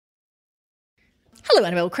Hello,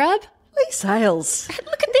 Annabelle Crabb. Lee Sales.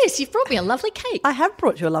 Look at this. You've brought me a lovely cake. I have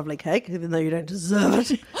brought you a lovely cake, even though you don't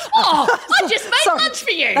deserve it. Oh, I just made lunch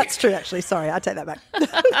for you. That's true, actually. Sorry, I take that back.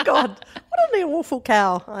 God, what an awful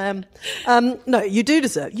cow I am. No, you do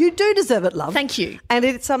deserve it, love. Thank you. And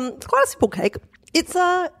it's quite a simple cake. It's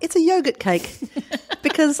a yogurt cake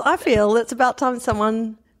because I feel it's about time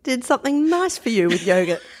someone did something nice for you with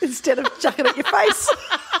yogurt instead of chucking it at your face.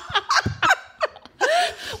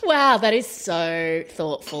 Wow, that is so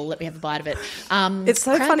thoughtful. Let me have a bite of it. It's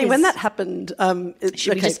so funny when that happened.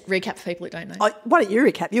 Should we just recap for people who don't know? Why don't you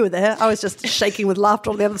recap? You were there. I was just shaking with laughter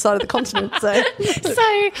on the other side of the continent.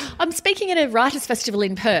 So I'm speaking at a writers' festival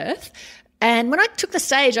in Perth. And when I took the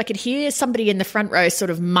stage, I could hear somebody in the front row sort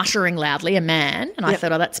of muttering loudly, a man. And I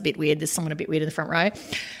thought, oh, that's a bit weird. There's someone a bit weird in the front row.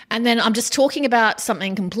 And then I'm just talking about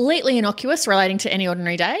something completely innocuous relating to any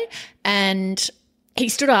ordinary day. And he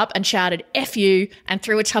stood up and shouted, F you, and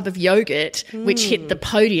threw a tub of yogurt, which hit the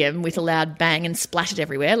podium with a loud bang and splattered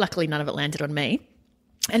everywhere. Luckily, none of it landed on me.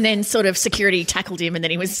 And then sort of security tackled him and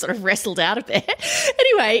then he was sort of wrestled out of there.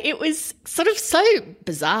 Anyway, it was sort of so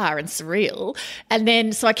bizarre and surreal. And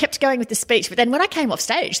then so I kept going with the speech. But then when I came off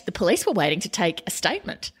stage, the police were waiting to take a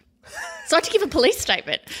statement. So I had to give a police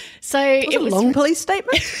statement. So it was a long police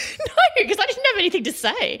statement? No, because I didn't have anything to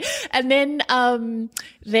say. And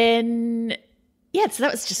then yeah, so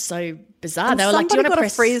that was just so bizarre. And they were like, do you want to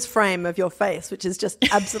press... a freeze frame of your face, which is just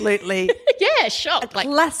absolutely yeah, shock.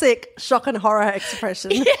 Classic shock and horror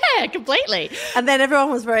expression. Yeah, completely. And then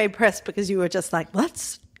everyone was very impressed because you were just like,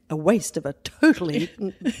 that's a waste of a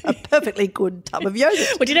perfectly good tub of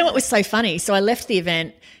yogurt. Well, do you know what was so funny? So I left the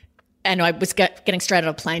event and I was getting straight on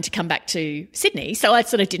a plane to come back to Sydney, so I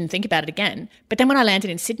sort of didn't think about it again. But then when I landed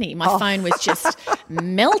in Sydney, my phone was just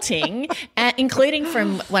melting, including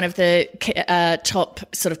from one of the top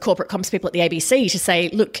sort of corporate comms people at the ABC to say,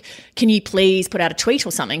 look, can you please put out a tweet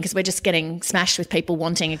or something because we're just getting smashed with people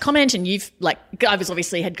wanting a comment and you've – like I was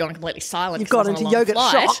obviously had gone completely silent. You've got into yogurt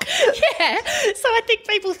shock. Yeah. So I think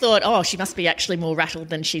people thought, oh, she must be actually more rattled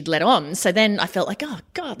than she'd let on. So then I felt like, oh,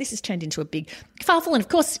 God, this has turned into a big kerfuffle. And, of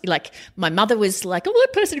course, like my mother was like, oh,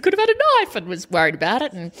 that person could have had a knife and was worried about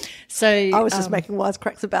it. And so I was just making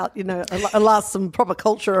wisecracks about, alas, some proper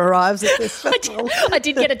culture arrives at this festival. I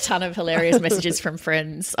did get a ton of hilarious messages from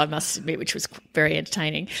friends, I must admit, which was very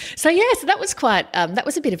entertaining. So, yeah, so that was quite that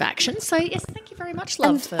was a bit of action. So, yes, thank you very much,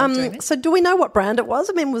 love, for doing this. So do we know what brand it was?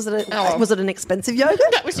 I mean, was it an expensive yogurt?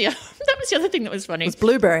 That was the other thing that was funny. It was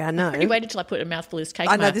blueberry, I know. You waited till I put a mouthful of this cake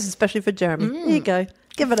I know, this is especially for Jeremy. Here you go.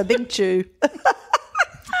 Give it a big chew.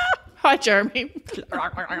 Hi, Jeremy.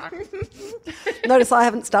 Notice I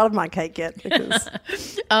haven't started my cake yet because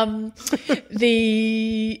so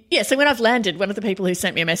when I've landed, one of the people who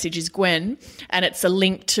sent me a message is Gwen, and it's a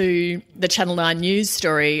link to the Channel 9 news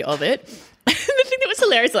story of it. The thing that was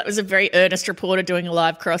hilarious, that was a very earnest reporter doing a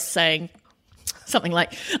live cross saying something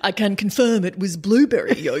like, I can confirm it was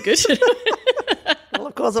blueberry yogurt. Well,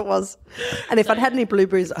 of course it was. And if I'd had any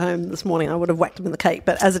blueberries at home this morning, I would have whacked them in the cake.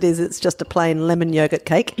 But as it is, it's just a plain lemon yogurt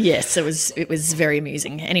cake. Yes, it was very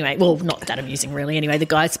amusing. Anyway, well, not that amusing really. Anyway, the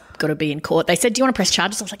guy's got to be in court. They said, do you want to press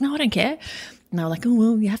charges? I was like, no, I don't care. And they were like, oh,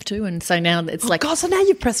 well, you have to. And so now it's like... God, so now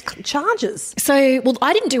you've pressed charges. So, well,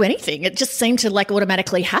 I didn't do anything. It just seemed to like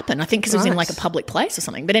automatically happen. I think because it was in like a public place or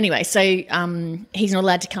something. But anyway, so he's not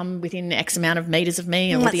allowed to come within X amount of metres of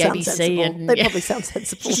me or with the ABC. Sensible. And that probably sounds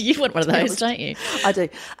sensible. You want one of those, don't you? I do.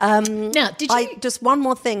 Now, did you... just one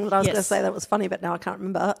more thing that I was going to say that was funny, but now I can't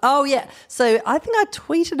remember. Oh, yeah. So I think I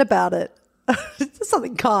tweeted about it.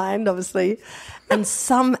 Something kind, obviously. And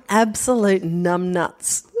some absolute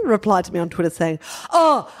numbnuts replied to me on Twitter saying,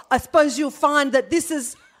 oh, I suppose you'll find that this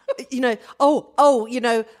is,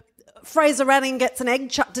 Fraser Anning gets an egg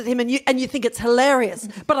chucked at him and you think it's hilarious,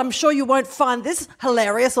 but I'm sure you won't find this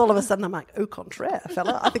hilarious. All of a sudden I'm like, au contraire,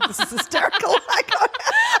 fella, I think this is hysterical.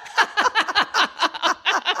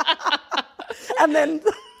 And then...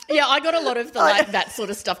 Yeah, I got a lot of that sort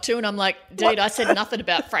of stuff too, and I'm like, dude, I said nothing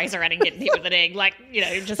about Fraser Anning getting hit with an egg. Like,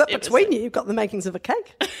 just... But between you've got the makings of a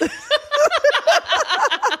cake.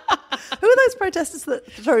 Who are those protesters that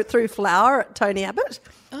threw flour at Tony Abbott?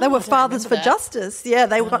 They were Fathers for Justice. Yeah,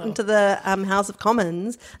 they got into the House of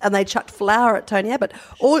Commons and they chucked flour at Tony Abbott.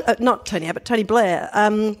 Or not Tony Abbott, Tony Blair.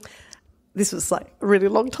 This was like a really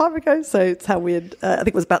long time ago, so it's how weird. I think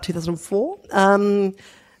it was about 2004.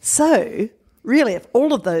 So... really, if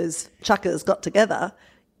all of those chuckers got together,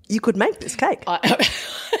 you could make this cake.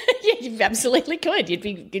 Yeah, you absolutely could. You'd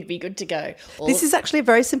be good to go. This is actually a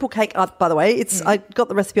very simple cake, by the way. I got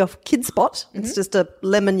the recipe off Kidspot. It's just a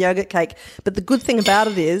lemon yogurt cake. But the good thing about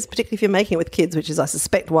it is, particularly if you're making it with kids, which is I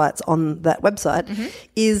suspect why it's on that website,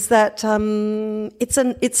 is that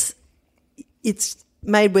it's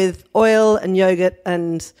made with oil and yogurt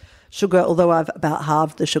and sugar, although I've about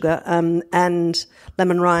halved the sugar, and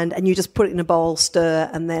lemon rind, and you just put it in a bowl, stir,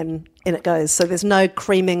 and then in it goes. So there's no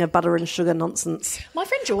creaming of butter and sugar nonsense. My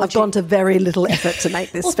friend George... I've gone to very little effort to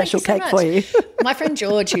make this special cake for you. My friend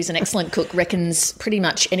George, who's an excellent cook, reckons pretty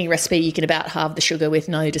much any recipe you can about halve the sugar with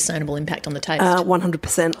no discernible impact on the taste.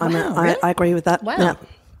 100%. I agree with that. Wow. Yeah.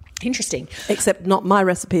 Interesting. Except not my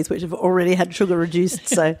recipes, which have already had sugar reduced.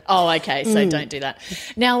 So. Oh, okay. So don't do that.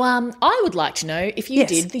 Now, I would like to know if you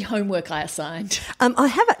did the homework I assigned. I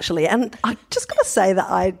have actually, and I just got to say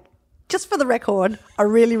that just for the record, I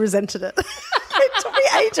really resented it. It took me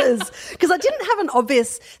ages because I didn't have an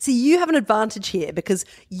obvious... See, you have an advantage here because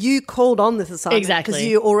you called on this assignment because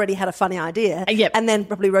you already had a funny idea and then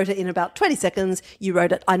probably wrote it in about 20 seconds. You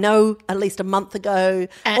wrote it, I know, at least a month ago,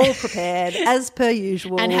 all prepared, as per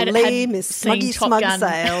usual. And had Miss Smuggy Smug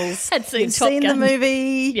Sales. Had seen You've Top seen Gun. the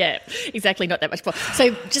movie. Yeah, exactly, not that much more.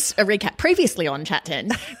 So just a recap. Previously on Chat 10,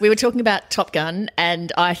 we were talking about Top Gun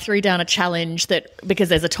and I threw down a challenge that, because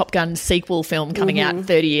there's a Top Gun sequel film coming out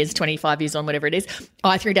 30 years, 25 years on, whatever it is,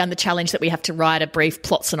 I threw down the challenge that we have to write a brief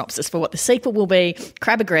plot synopsis for what the sequel will be.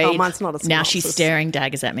 Crab agreed. Oh, mine's not a synopsis. Now she's staring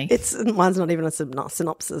daggers at me. Mine's not even a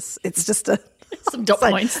synopsis. It's just some dot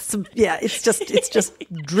points. It's just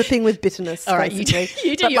dripping with bitterness. All right, basically.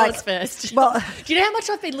 you do yours first. Well, do you know how much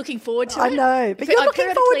I've been looking forward to it? I know, but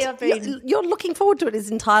you're looking forward to it is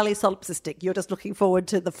entirely solipsistic. You're just looking forward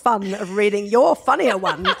to the fun of reading your funnier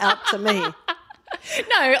one out to me.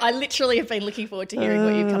 No, I literally have been looking forward to hearing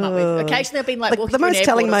what you've come up with. Occasionally I've been like walking the through an most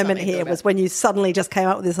telling airport or moment here was when you suddenly just came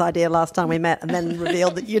up with this idea last time we met and then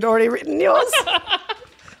revealed that you'd already written yours.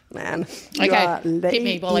 Man. Okay, hit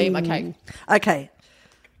me, Wally. Okay.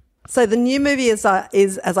 So the new movie is,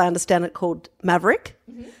 as I understand it, called Maverick,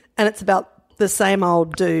 and it's about the same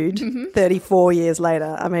old dude 34 years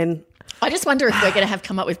later. I mean... I just wonder if we're going to have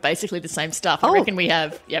come up with basically the same stuff. I reckon we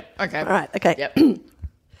have. Yep, okay. All right, okay. Yep.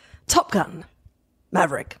 Top Gun.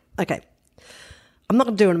 Maverick. Okay. I'm not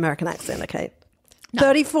going to do an American accent, okay? No.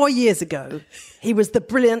 34 years ago, he was the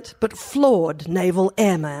brilliant but flawed naval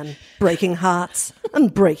airman, breaking hearts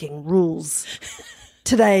and breaking rules.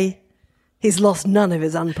 Today, he's lost none of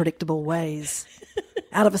his unpredictable ways.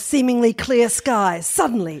 Out of a seemingly clear sky,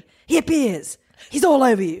 suddenly he appears. He's all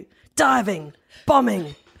over you, diving,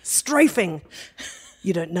 bombing, strafing.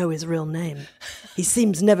 You don't know his real name. He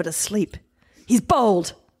seems never to sleep. He's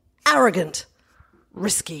bold, arrogant,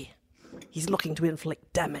 risky. He's looking to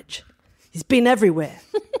inflict damage. He's been everywhere.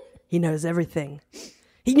 He knows everything.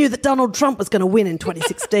 He knew that Donald Trump was going to win in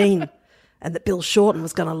 2016 and that Bill Shorten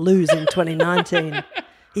was going to lose in 2019.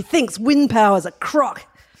 He thinks wind power's a crock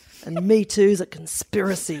and Me Too's a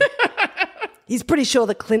conspiracy. He's pretty sure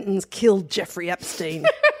the Clintons killed Jeffrey Epstein.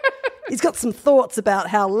 He's got some thoughts about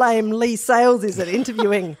how lame Lee Sales is at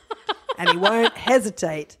interviewing, and he won't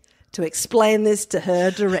hesitate to explain this to her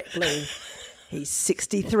directly. He's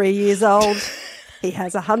 63 years old. He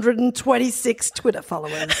has 126 Twitter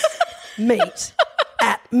followers. Meet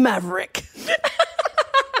at Maverick.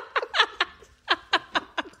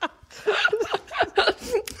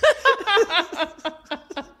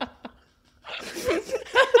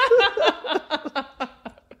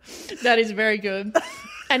 That is very good.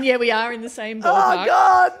 And yeah, we are in the same ballpark. Oh,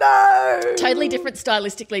 God, no. Totally different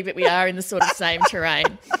stylistically, but we are in the sort of same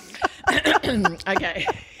terrain. Okay,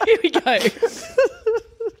 here we go.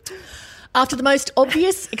 After the most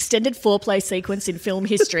obvious extended foreplay sequence in film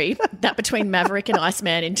history, that between Maverick and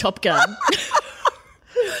Iceman in Top Gun,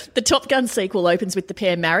 the Top Gun sequel opens with the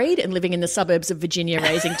pair married and living in the suburbs of Virginia,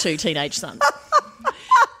 raising 2 teenage sons.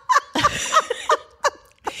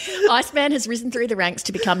 Iceman has risen through the ranks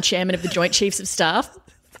to become chairman of the Joint Chiefs of Staff,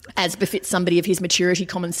 as befits somebody of his maturity,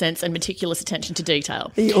 common sense, and meticulous attention to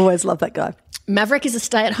detail. You always love that guy. Maverick is a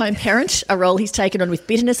stay-at-home parent, a role he's taken on with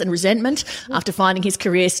bitterness and resentment after finding his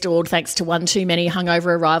career stalled thanks to one too many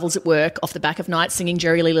hungover arrivals at work off the back of nights singing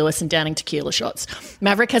Jerry Lee Lewis and downing tequila shots.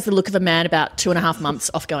 Maverick has the look of a man about 2.5 months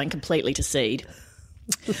off going completely to seed.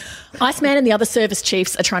 Iceman and the other service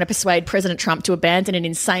chiefs are trying to persuade President Trump to abandon an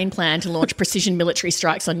insane plan to launch precision military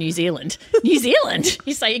strikes on New Zealand. New Zealand?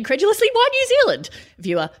 You say incredulously, why New Zealand?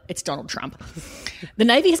 Viewer, it's Donald Trump. The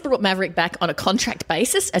Navy has brought Maverick back on a contract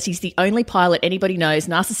basis as he's the only pilot anybody knows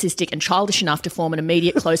narcissistic and childish enough to form an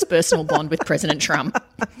immediate close personal bond with President Trump.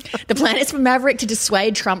 The plan is for Maverick to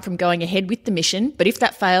dissuade Trump from going ahead with the mission, but if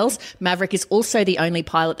that fails, Maverick is also the only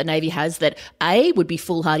pilot the Navy has that A, would be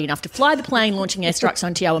foolhardy enough to fly the plane launching airstrikes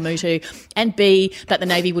on Tiawamutu, and B, that the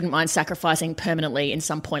Navy wouldn't mind sacrificing permanently in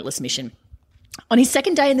some pointless mission. On his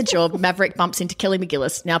second day in the job, Maverick bumps into Kelly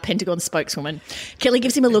McGillis, now Pentagon spokeswoman. Kelly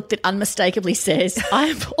gives him a look that unmistakably says, I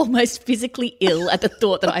am almost physically ill at the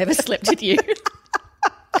thought that I ever slept with you.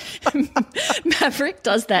 Maverick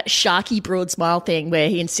does that sharky broad smile thing where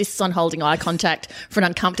he insists on holding eye contact for an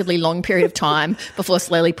uncomfortably long period of time before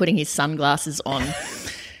slowly putting his sunglasses on.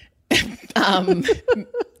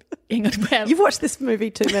 You've watched this movie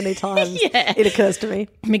too many times. Yeah. It occurs to me.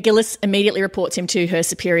 McGillis immediately reports him to her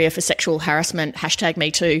superior for sexual harassment.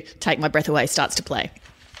 #MeToo, take my breath away, starts to play.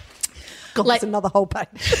 God, there's another whole page.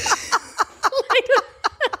 Later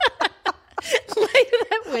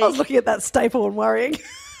that week. I was looking at that staple and worrying.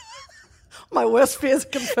 My worst fears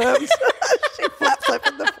confirmed. She flaps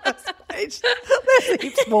open the first page. There's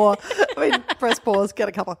heaps more. I mean, press pause, get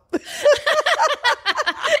a cuppa.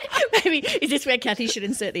 Maybe, is this where Kathy should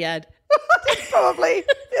insert the ad? Probably.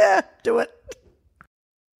 Yeah, do it.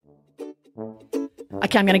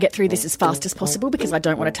 Okay, I'm going to get through this as fast as possible because I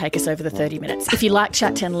don't want to take us over the 30 minutes. If you like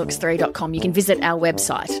chat10looks3.com, you can visit our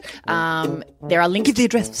website. There are links. Give the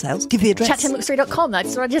address, Sales. Give the address. Chat10looks3.com.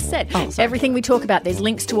 That's what I just said. Everything we talk about, there's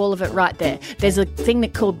links to all of it right there. There's a thing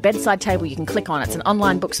called Bedside Table you can click on. It's an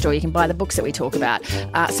online bookstore. You can buy the books that we talk about.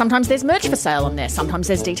 Sometimes there's merch for sale on there. Sometimes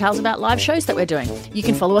there's details about live shows that we're doing. You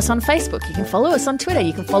can follow us on Facebook. You can follow us on Twitter.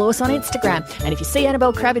 You can follow us on Instagram. And if you see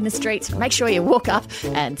Annabelle Crabb in the streets, make sure you walk up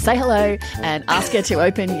and say hello and ask her to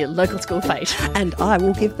open your local school page. And I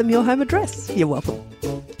will give them your home address. You're welcome.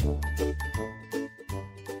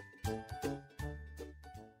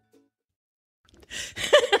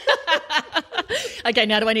 Okay,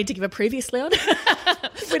 now do I need to give a previously on?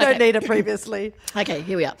 We don't need a previously. Okay,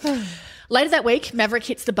 here we are. Later that week, Maverick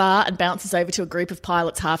hits the bar and bounces over to a group of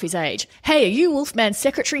pilots half his age. Hey, are you Wolfman's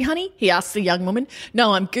secretary, honey? He asks the young woman.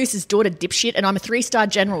 No, I'm Goose's daughter, dipshit, and I'm a 3-star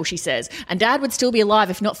general, she says. And Dad would still be alive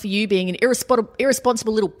if not for you being an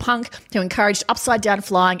irresponsible little punk who encouraged upside-down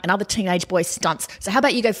flying and other teenage boy stunts. So how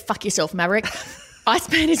about you go fuck yourself, Maverick?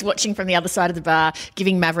 Iceman is watching from the other side of the bar,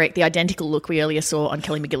 giving Maverick the identical look we earlier saw on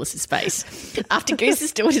Kelly McGillis' face. After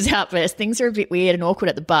Goose's daughter's outburst, things are a bit weird and awkward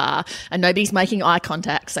at the bar, and nobody's making eye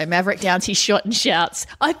contact, so Maverick downs his shot and shouts,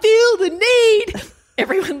 I feel the need!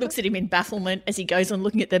 Everyone looks at him in bafflement as he goes on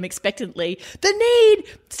looking at them expectantly. The need!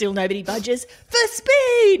 Still nobody budges. For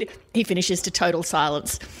speed! He finishes to total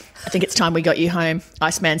silence. I think it's time we got you home,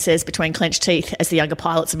 Iceman says between clenched teeth as the younger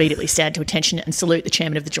pilots immediately stand to attention and salute the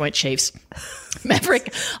chairman of the Joint Chiefs.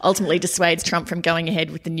 Maverick ultimately dissuades Trump from going ahead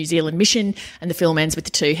with the New Zealand mission, and the film ends with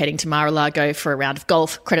the two heading to Mar-a-Lago for a round of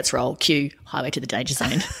golf. Credits roll. Cue Highway to the Danger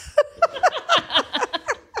Zone.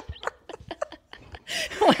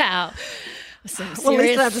 Wow. Well, at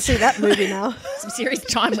least I don't have to see that movie now. Some serious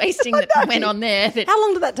time wasting that went on there. How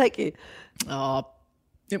long did that take you? Oh,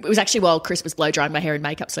 it was actually while Chris was blow drying my hair and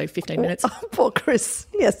makeup, so 15 minutes. Oh, poor Chris.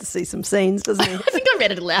 He has to see some scenes, doesn't he? I think I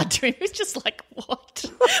read it aloud to him. He was just like, what?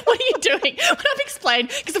 What are you doing? When I've explained,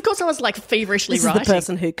 because of course I was like feverishly writing. This is the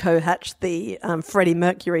person who co-hatched the Freddie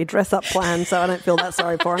Mercury dress-up plan, so I don't feel that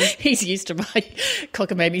sorry for him. He's used to my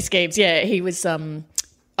cockamamie schemes. Yeah, he was...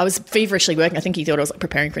 I was feverishly working. I think he thought I was like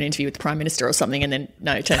preparing for an interview with the Prime Minister or something, and then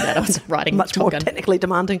no, it turned out I was writing much more technically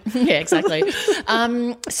demanding. Yeah, exactly.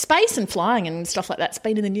 Space and flying and stuff like that's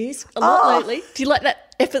been in the news a lot lately. Do you like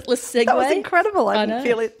that effortless segue? That was incredible. I didn't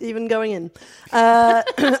feel it even going in. Are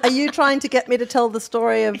you trying to get me to tell the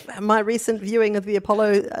story of my recent viewing of the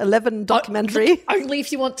Apollo 11 documentary? Only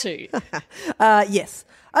if you want to. Yes.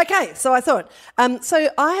 Okay, so I thought. So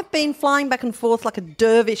I have been flying back and forth like a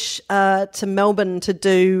dervish to Melbourne to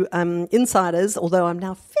do Insiders, although I'm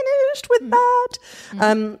now finished with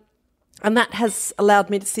that. And that has allowed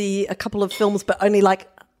me to see a couple of films, but only like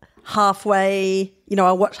halfway. You know,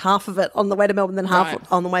 I watch half of it on the way to Melbourne, then half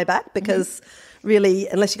on the way back, because really,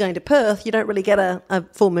 unless you're going to Perth, you don't really get a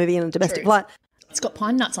full movie in a domestic flight. It's got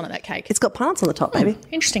pine nuts on it, that cake. It's got pine nuts on the top, maybe.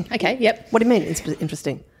 Interesting. Okay, yep. What do you mean it's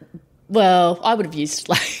interesting? Well, I would have used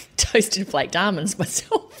like toasted flaked almonds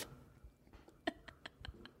myself.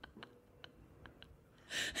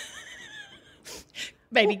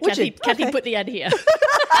 Maybe Kathy put the ad here.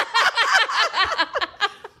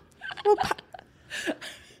 Well,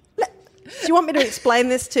 do you want me to explain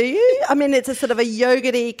this to you? I mean, it's a sort of a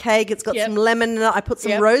yogurty cake. It's got some lemon in it. I put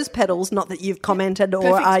some rose petals, not that you've commented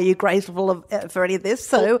or are you grateful for any of this.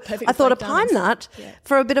 So I thought a pine nut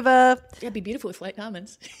for a bit of a... Yeah, it'd be beautiful with flake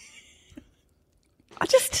almonds. I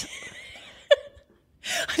just...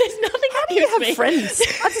 There's nothing How that do you gives have me... friends?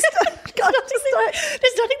 I just don't.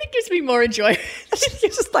 There's nothing that gives me more enjoyment.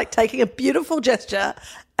 You're just like taking a beautiful gesture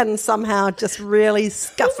and somehow just really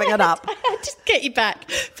scuffing it up. I just get you back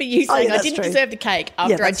for you saying I didn't deserve the cake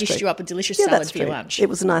after I dished you up a delicious salad for your lunch. It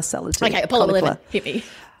was a nice salad too. Okay, Apollo 11, hit me.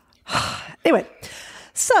 Anyway,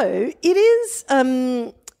 so it is.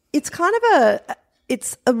 It's kind of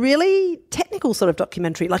it's a really technical sort of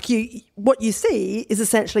documentary. Like what you see is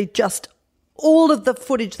essentially just all of the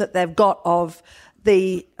footage that they've got of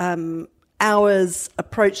the hours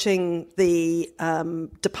approaching the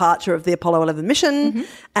departure of the Apollo 11 mission,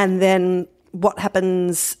 and then what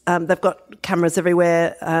happens. They've got cameras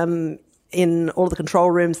everywhere in all the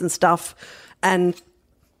control rooms and stuff, and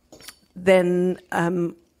then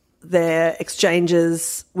their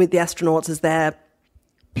exchanges with the astronauts as they're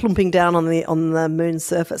plumping down on the moon's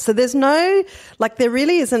surface. So there's no, like, there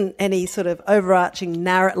really isn't any sort of overarching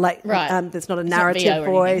narrative, like, there's not a narrative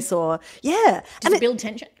voice or Does it build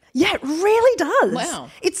tension? Yeah, it really does. Wow.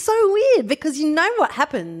 It's so weird because you know what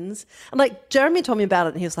happens. And like Jeremy told me about it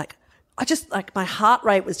and he was like, my heart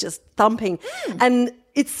rate was just thumping. And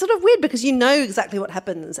it's sort of weird because you know exactly what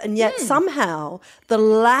happens. And yet somehow the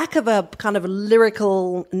lack of a kind of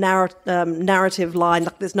lyrical narrative line,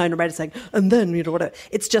 like there's no narrator saying, and then, whatever.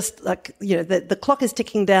 It's just like, the clock is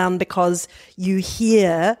ticking down because you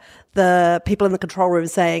hear the people in the control room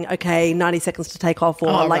saying, okay, 90 seconds to take off or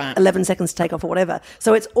 11 seconds to take off or whatever.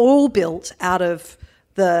 So it's all built out of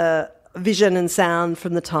the vision and sound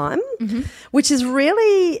from the time, which is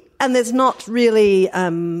really, and there's not really,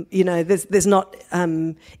 there's not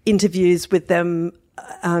interviews with them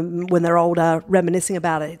when they're older reminiscing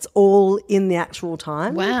about it. It's all in the actual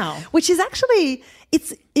time. Wow. Which is actually,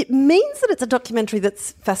 it means that it's a documentary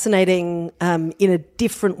that's fascinating in a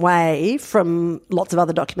different way from lots of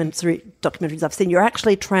other documentaries I've seen. You're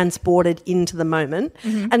actually transported into the moment.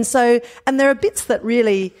 And there are bits that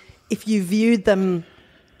really, if you viewed them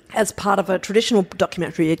as part of a traditional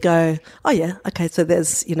documentary, you'd go, oh yeah, okay, so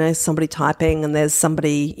there's, somebody typing and there's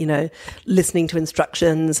somebody, listening to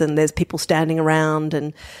instructions and there's people standing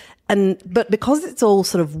around but because it's all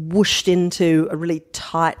sort of whooshed into a really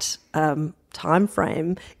tight time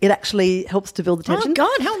frame, it actually helps to build the tension. Oh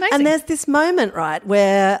God, how amazing. And there's this moment, right,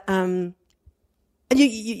 where and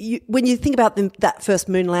you when you think about that first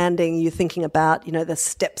moon landing, you're thinking about,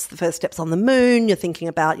 the first steps on the moon. You're thinking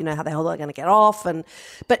about, how the hell they're going to get off.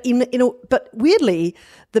 But weirdly,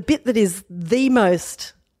 the bit that is the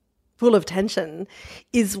most full of tension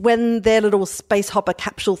is when their little space hopper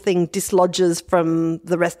capsule thing dislodges from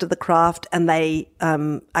the rest of the craft and they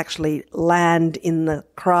actually land in the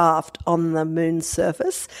craft on the moon's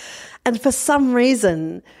surface. And for some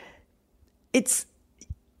reason,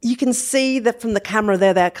 you can see that from the camera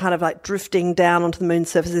there, they're kind of like drifting down onto the moon's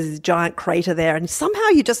surface. There's this giant crater there. And somehow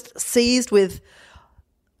you're just seized with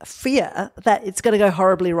fear that it's going to go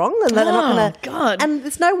horribly wrong and that they're not going to. God. And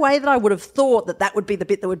there's no way that I would have thought that would be the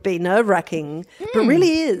bit that would be nerve-wracking, but it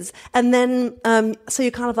really is. And then, so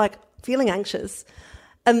you're kind of like feeling anxious.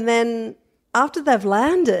 And then after they've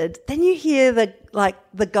landed, then you hear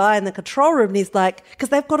the guy in the control room and he's like, because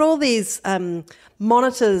they've got all these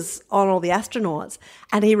monitors on all the astronauts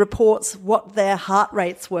and he reports what their heart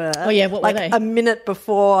rates were. Oh yeah, what were they? A minute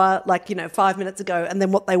before, 5 minutes ago, and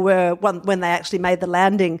then what they were when they actually made the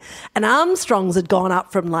landing. And Armstrong's had gone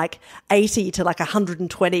up from 80 to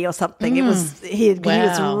 120 or something. It was he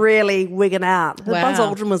was really wigging out. Buzz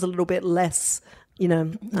Aldrin was a little bit less,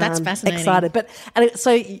 that's fascinating. Excited.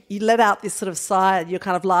 So you let out this sort of sigh, you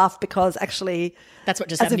kind of laugh because actually that's what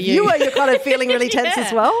just as a happened to you. viewer, you're kind of feeling really tense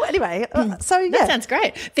as well. Anyway, That sounds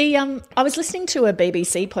great. I was listening to a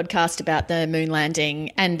BBC podcast about the moon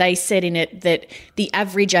landing and they said in it that the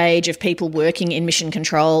average age of people working in mission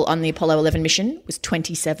control on the Apollo 11 mission was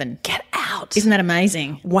 27. Get out. Isn't that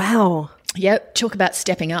amazing? Wow. Yep. Talk about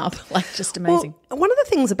stepping up. Just amazing. Well, one of the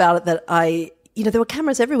things about it that there were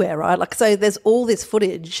cameras everywhere, right? So there's all this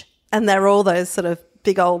footage and there are all those sort of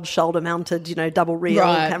big old shoulder mounted, double reel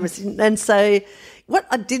cameras. And so what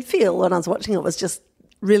I did feel when I was watching it was just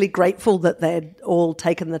really grateful that they'd all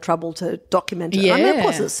taken the trouble to document it. Yeah. I mean, of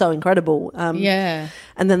course, it's so incredible. Yeah.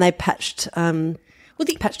 And then they patched in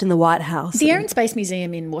the White House. The Air and Space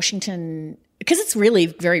Museum in Washington because it's really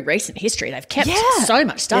very recent history. They've kept so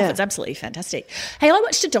much stuff. It's absolutely fantastic. Hey, I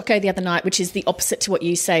watched a doco the other night, which is the opposite to what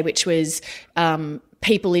you say, which was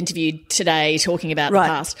people interviewed today talking about the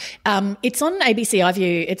past. It's on ABC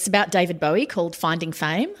iView. It's about David Bowie, called Finding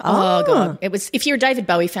Fame. Oh God. It was, if you're a David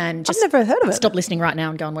Bowie fan, just I've never heard of it. Stop listening right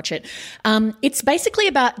now and go and watch it. It's basically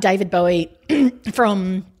about David Bowie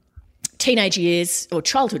from teenage years, or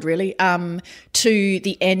childhood really, to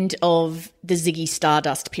the end of the Ziggy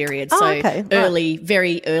Stardust period.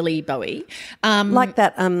 Very early Bowie. Like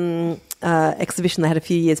that exhibition they had a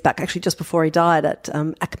few years back, actually just before he died, at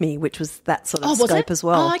Acme, which was that sort of scope as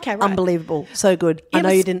well. Oh, okay, right. Unbelievable. So good. I know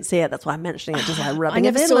you didn't see it. That's why I'm mentioning it. Just rubbing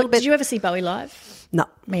it in a little bit. Did you ever see Bowie live? No.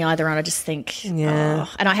 Me either. And I just think, and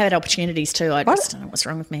I had opportunities too. I just don't know what's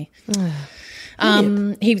wrong with me.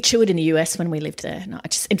 He toured in the US when we lived there. And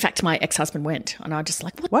in fact, my ex-husband went, and I just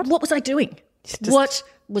like, what was I doing? What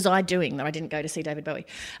was I doing that I didn't go to see David Bowie?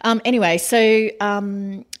 Anyway, so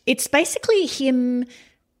it's basically him,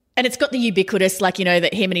 and it's got the ubiquitous, like,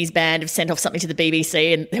 that him and his band have sent off something to the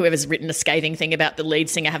BBC, and whoever's written a scathing thing about the lead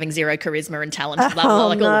singer having zero charisma and talent, and blah, blah,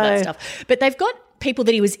 all of that stuff. But they've got people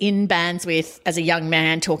that he was in bands with as a young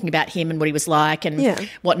man talking about him and what he was like and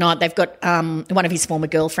whatnot. They've got one of his former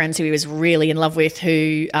girlfriends who he was really in love with,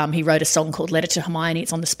 who he wrote a song called Letter to Hermione.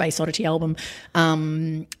 It's on the Space Oddity album.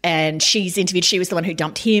 And she's interviewed. She was the one who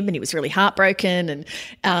dumped him, and he was really heartbroken.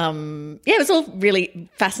 And, it was all really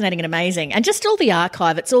fascinating and amazing. And just all the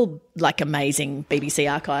archive, it's all like amazing BBC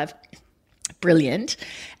archive. Brilliant.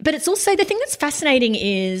 But it's also, the thing that's fascinating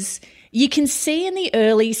is you can see in the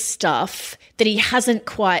early stuff that he hasn't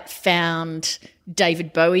quite found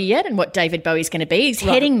David Bowie yet and what David Bowie's going to be. He's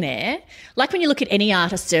heading there. Like when you look at any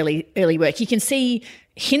artist's early work, you can see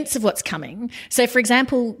hints of what's coming. So, for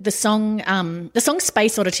example, the song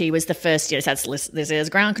Space Oddity was the first, there's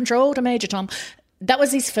Ground Control to Major Tom. That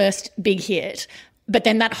was his first big hit. But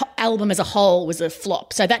then that album as a whole was a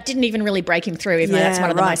flop. So that didn't even really break him through, even though that's one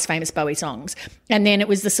of the most famous Bowie songs. And then it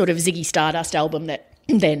was the sort of Ziggy Stardust album that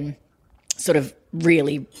then sort of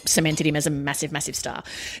really cemented him as a massive, massive star.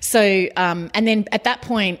 So, and then at that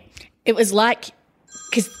point, it was like,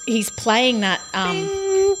 because he's playing that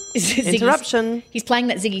interruption. He's playing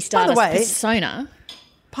that Ziggy Stardust persona.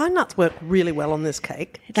 Pine nuts work really well on this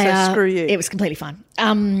cake. Screw you. It was completely fine.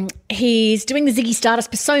 He's doing the Ziggy Stardust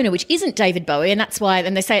persona, which isn't David Bowie, and that's why.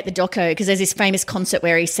 And they say at the doco, because there's this famous concert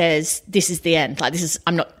where he says, "This is the end. Like,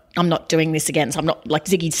 I'm not doing this again." So I'm not, like,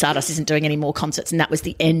 Ziggy Stardust isn't doing any more concerts, and that was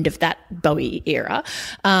the end of that Bowie era.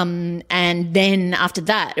 And then after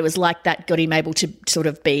that, it was like that got him able to sort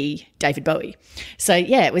of be David Bowie. So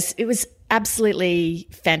yeah, it was absolutely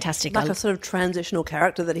fantastic. Like a sort of transitional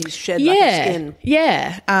character that he's shed like his skin.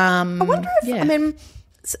 Yeah. I wonder if, I mean,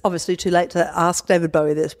 it's obviously too late to ask David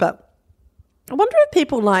Bowie this, but I wonder if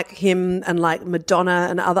people like him and like Madonna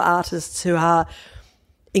and other artists who are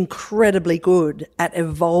incredibly good at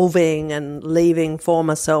evolving and leaving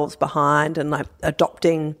former selves behind and like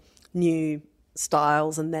adopting new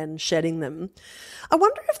styles and then shedding them. I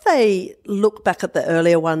wonder if they look back at the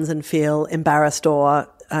earlier ones and feel embarrassed or,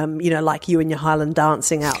 like you in your Highland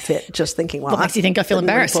dancing outfit, just thinking, well, what makes you think I feel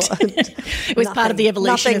embarrassed? It was part of the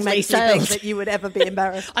evolution of Lee Sales. Think that you would ever be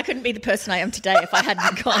embarrassed. I couldn't be the person I am today if I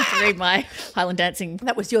hadn't gone through my Highland dancing.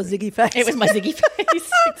 That was your Ziggy face. It was my Ziggy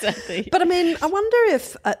face, exactly. But I mean, I wonder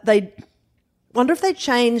if they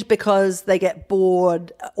change because they get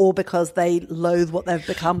bored or because they loathe what they've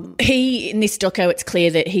become. In this doco, it's clear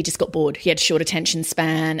that he just got bored. He had short attention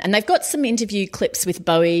span. And they've got some interview clips with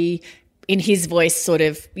Bowie in his voice, sort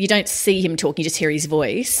of, you don't see him talking, you just hear his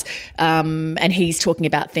voice. And he's talking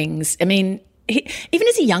about things. I mean, even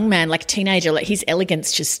as a young man, like a teenager, like his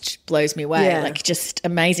elegance just blows me away, like just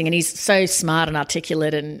amazing. And he's so smart and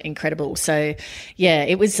articulate and incredible. So, yeah,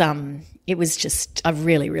 it was just, I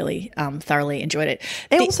really, really thoroughly enjoyed it.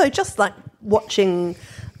 And also just like watching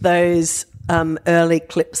those early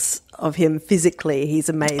clips of him physically, he's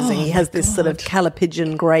amazing. He has this sort of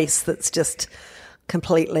calipigian grace that's just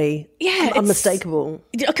completely unmistakable.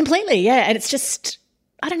 Completely, yeah. And it's just,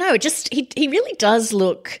 I don't know, he really does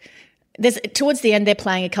look. Towards the end, they're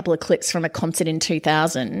playing a couple of clips from a concert in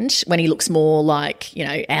 2000 when he looks more like,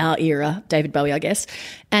 our era David Bowie, I guess.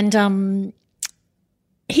 And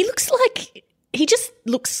he just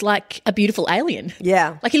looks like a beautiful alien.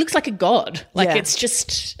 Yeah. Like he looks like a god. Like it's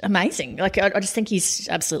just amazing. Like I just think he's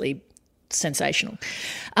absolutely sensational.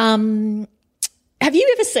 Have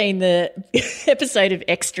you ever seen the episode of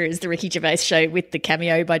Extras, the Ricky Gervais show with the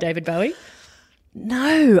cameo by David Bowie?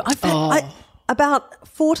 No. about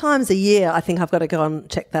 4 times a year, I think I've got to go and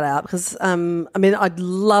check that out because, I mean, I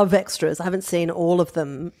love extras. I haven't seen all of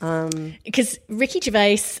them. Because Ricky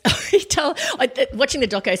Gervais, watching the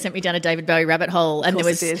doco sent me down a David Bowie rabbit hole, and there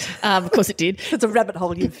was, of course it did. It's a rabbit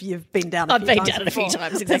hole you've been down. I've been down it a few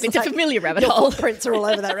times. Exactly, it's a familiar rabbit hole. Your footprints are all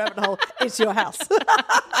over that rabbit hole. It's your house.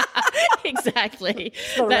 Exactly.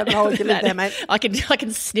 It's not a rabbit hole if you live there, mate. I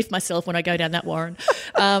can sniff myself when I go down that warren.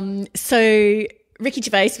 So Ricky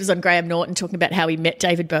Gervais was on Graham Norton talking about how he met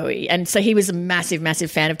David Bowie. And so he was a massive,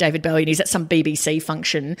 massive fan of David Bowie, and he's at some BBC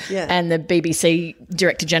function. Yeah. And the BBC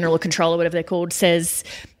Director General or Controller, whatever they're called, says,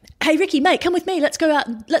 "Hey, Ricky, mate, come with me. Let's go out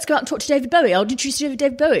and talk to David Bowie. I'll introduce you to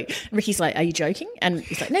David Bowie." And Ricky's like, "Are you joking?" And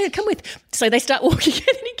he's like, "No, come with." So they start walking, and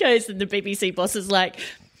then he goes, and the BBC boss is like,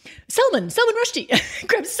 Salman Rushdie,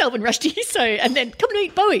 grabs Salman Rushdie, and then come to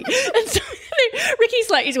meet Bowie. And so Ricky's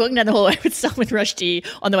like, he's walking down the hallway with Salman Rushdie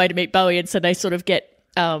on the way to meet Bowie, and so they sort of get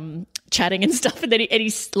chatting and stuff, and then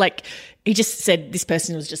he's like, he just said this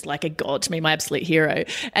person was just like a god to me, my absolute hero.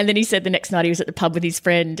 And then he said the next night he was at the pub with his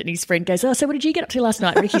friend, and his friend goes, "Oh, so what did you get up to last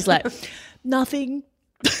night?" And Ricky's like, "Nothing."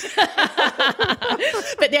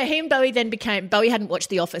 But he and Bowie then became, Bowie hadn't watched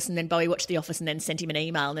The Office, and then Bowie watched The Office and then sent him an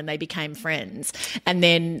email, and then they became friends. And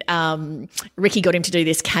then Ricky got him to do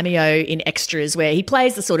this cameo in Extras where he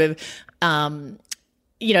plays the sort of an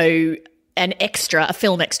extra, a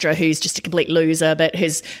film extra who's just a complete loser but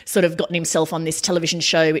has sort of gotten himself on this television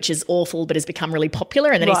show which is awful but has become really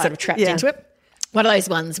popular, and then he's sort of trapped into it. One of those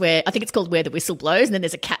ones where I think it's called Where the Whistle Blows, and then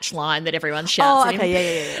there's a catch line that everyone shouts at him.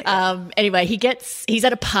 Yeah. Anyway, he's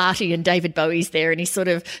at a party and David Bowie's there, and he sort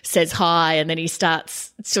of says hi, and then he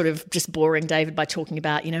starts sort of just boring David by talking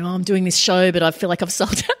about, I'm doing this show but I feel like I've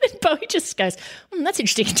sold out. And Bowie just goes, that's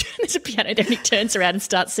interesting. And there's a piano there, and he turns around and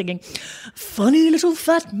starts singing, "Funny little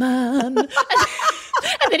fat man."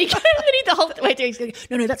 And then he the whole way through he's going,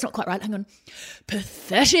 no, that's not quite right. Hang on.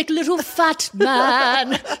 "Pathetic little fat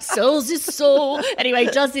man sells his soul." Anyway,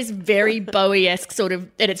 he does this very Bowie-esque sort of,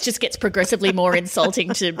 and it just gets progressively more insulting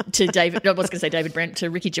to David. I was going to say David Brent, to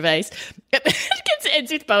Ricky Gervais. It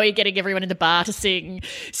ends with Bowie getting everyone in the bar to sing,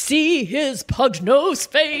 "See his pug-nosed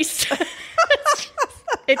face."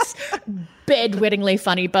 It's bedwettingly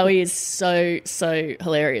funny. Bowie is so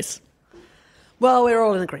hilarious. Well, we're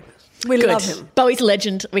all in agreement. We love him. Bowie's a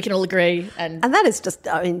legend. We can all agree. And that is just,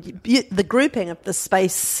 the grouping of the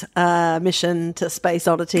space mission to Space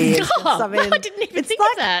Oddity. I didn't even think of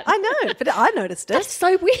that. I know, but I noticed it. That's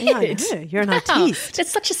so weird. Yeah, I know. You're an artiste. There's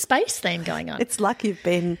such a space theme going on. It's like you've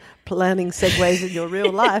been planning segues in your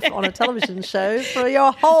real life on a television show for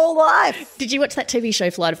your whole life. Did you watch that TV show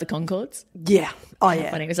Flight of the Conchords? Yeah. Oh, How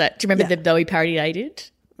funny was that? Do you remember the Bowie parody they did?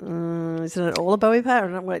 Isn't it all a Bowie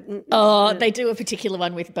parody? They do a particular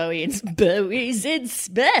one with Bowie and Bowie's in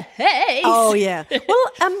space. Oh, yeah.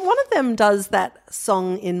 Well, one of them does that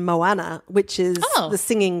song in Moana, which is the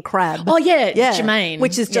singing crab. Oh, yeah, Jermaine.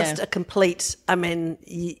 Which is just a complete,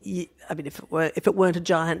 if it weren't a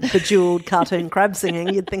giant bejeweled cartoon crab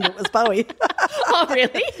singing, you'd think it was Bowie. Oh,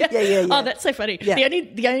 really? Yeah. Oh, that's so funny. Yeah.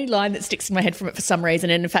 The only line that sticks in my head from it for some reason,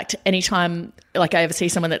 and in fact, anytime I ever see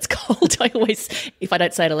someone that's cold, I always, if I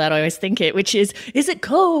don't say it aloud, I always think it, which is it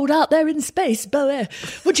cold out there in space, Bowie?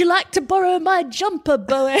 Would you like to borrow my jumper,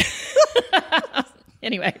 Bowie?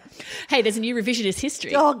 Anyway, hey, there's a new revisionist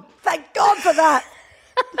history. Oh, thank God for that.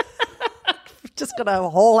 We've just got to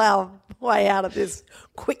haul our way out of this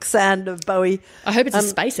quicksand of Bowie. I hope it's a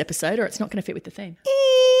space episode, or it's not going to fit with the theme.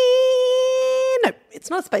 No, it's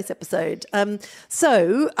not a space episode.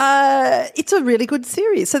 So it's a really good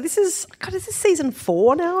series. So is this season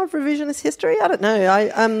 4 now of Revisionist History? I don't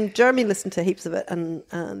know. Jeremy listened to heaps of it and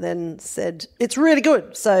then said it's really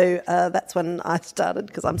good. So that's when I started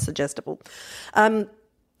because I'm suggestible.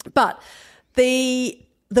 But the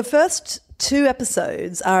first 2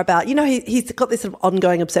 episodes are about, he's got this sort of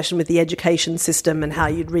ongoing obsession with the education system and how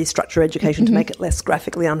you'd restructure education to make it less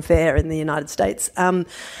graphically unfair in the United States. And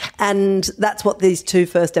that's what these 2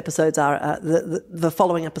 first episodes are. The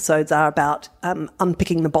following episodes are about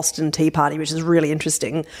unpicking the Boston Tea Party, which is really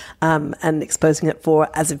interesting, and exposing it for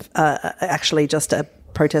as if actually just a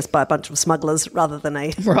protest by a bunch of smugglers rather than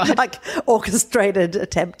a orchestrated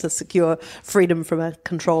attempt to secure freedom from a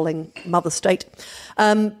controlling mother state.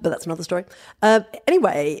 But that's another story.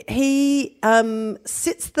 Anyway, he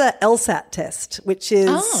sits the LSAT test, which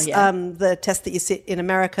is the test that you sit in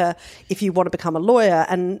America if you want to become a lawyer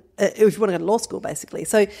and if you want to go to law school, basically.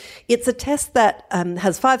 So it's a test that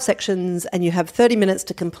has 5 sections, and you have 30 minutes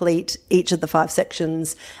to complete each of the 5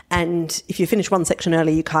 sections. And if you finish one section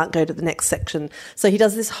early, you can't go to the next section. So he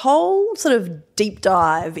does this whole sort of deep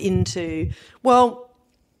dive into,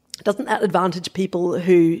 doesn't that advantage people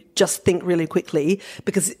who just think really quickly,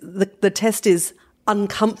 because the test is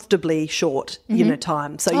uncomfortably short,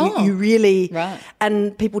 time. So you really, right.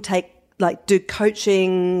 And people do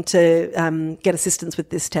coaching to get assistance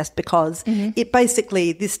with this test, because it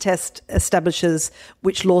basically, this test establishes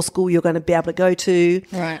which law school you're going to be able to go to.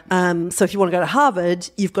 Right. So if you want to go to Harvard,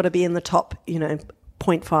 you've got to be in the top,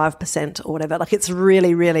 0.5% or whatever. Like, it's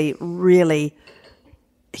really, really, really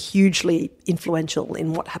hugely influential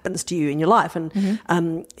in what happens to you in your life.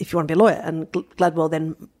 And if you want to be a lawyer, and Gladwell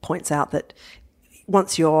then points out that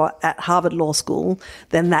once you're at Harvard Law School,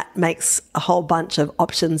 then that makes a whole bunch of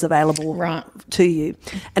options available to you.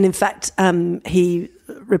 And in fact, he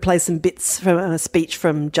replaced some bits from a speech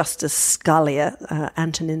from Justice Scalia,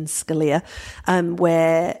 Antonin Scalia,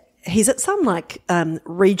 where he's at some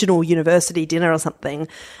regional university dinner or something,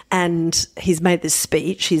 and he's made this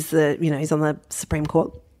speech. He's he's on the Supreme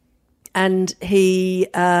Court, and he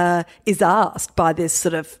is asked by this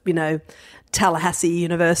sort of, Tallahassee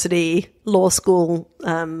University Law School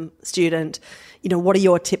student, what are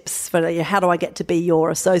your tips for, how do I get to be your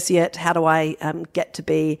associate? How do I get to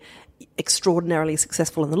be extraordinarily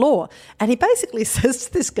successful in the law? And he basically says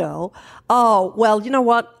to this girl, oh, well, you know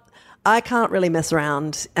what? I can't really mess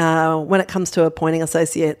around. When it comes to appointing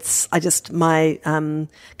associates, my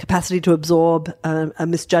capacity to absorb a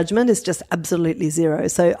misjudgment is just absolutely zero.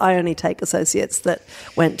 So I only take associates that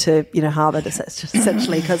went to, Harvard,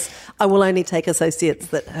 essentially, because I will only take associates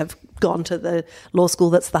that have gone to the law school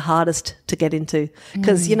that's the hardest to get into.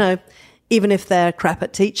 Because, even if they're crap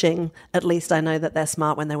at teaching, at least I know that they're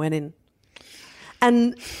smart when they went in.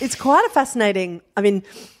 And it's quite a fascinating,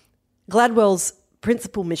 Gladwell's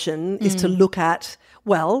principal mission is to look at,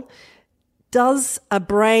 well, does a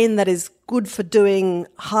brain that is good for doing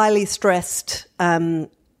highly stressed,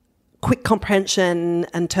 quick comprehension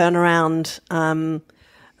and turnaround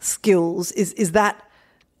skills, is that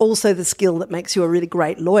also the skill that makes you a really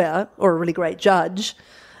great lawyer or a really great judge?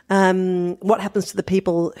 What happens to the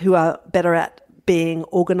people who are better at being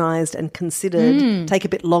organised and considered, take a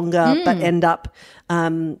bit longer, but end up,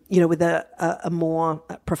 with a more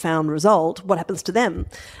profound result? What happens to them?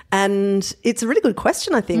 And it's a really good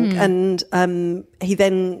question, I think. And he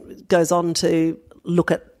then goes on to look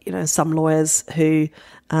at, some lawyers who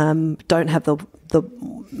don't have the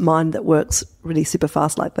mind that works really super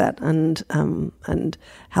fast like that, and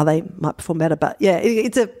how they might perform better. But yeah,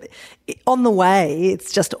 on the way,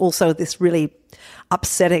 it's just also this really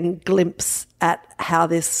upsetting glimpse at how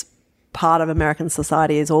this part of American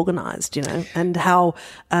society is organised, and how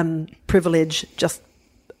privilege just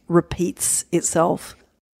repeats itself.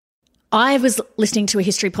 I was listening to a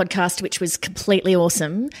history podcast which was completely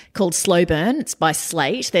awesome, called Slow Burn. It's by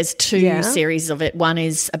Slate. There's two series of it. One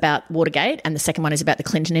is about Watergate and the second one is about the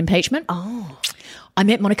Clinton impeachment. Oh. I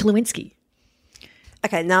met Monica Lewinsky.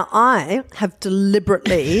 Okay, now I have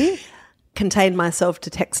deliberately contained myself to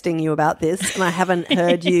texting you about this, and I haven't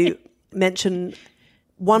heard you mention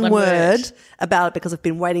one word about it, because I've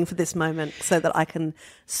been waiting for this moment so that I can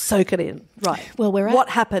soak it in. Right. Well, what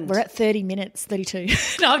happened? We're at 30 minutes, 32.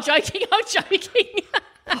 No, I'm joking.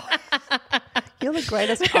 You're the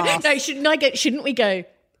greatest ass. No, shouldn't we go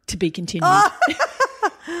to be continued?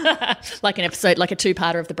 Like an episode, like a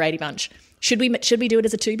two-parter of the Brady Bunch. Should we do it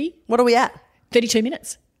as a Tubi? What are we at? 32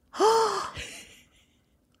 minutes.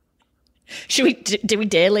 Do we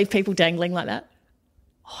dare leave people dangling like that?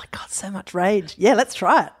 Oh, I got so much rage. Yeah, let's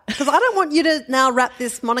try it. Because I don't want you to now wrap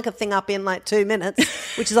this Monica thing up in 2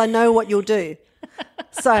 minutes, which is I know what you'll do.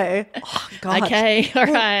 So, God. Okay, all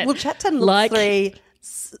right. Will Chat 10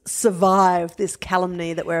 survive this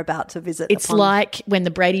calumny that we're about to visit? It's upon? Like when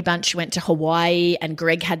the Brady Bunch went to Hawaii and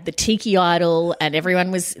Greg had the tiki idol and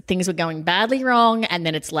things were going badly wrong, and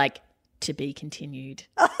then it's like, to be continued.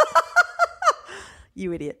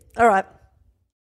 You idiot. All right.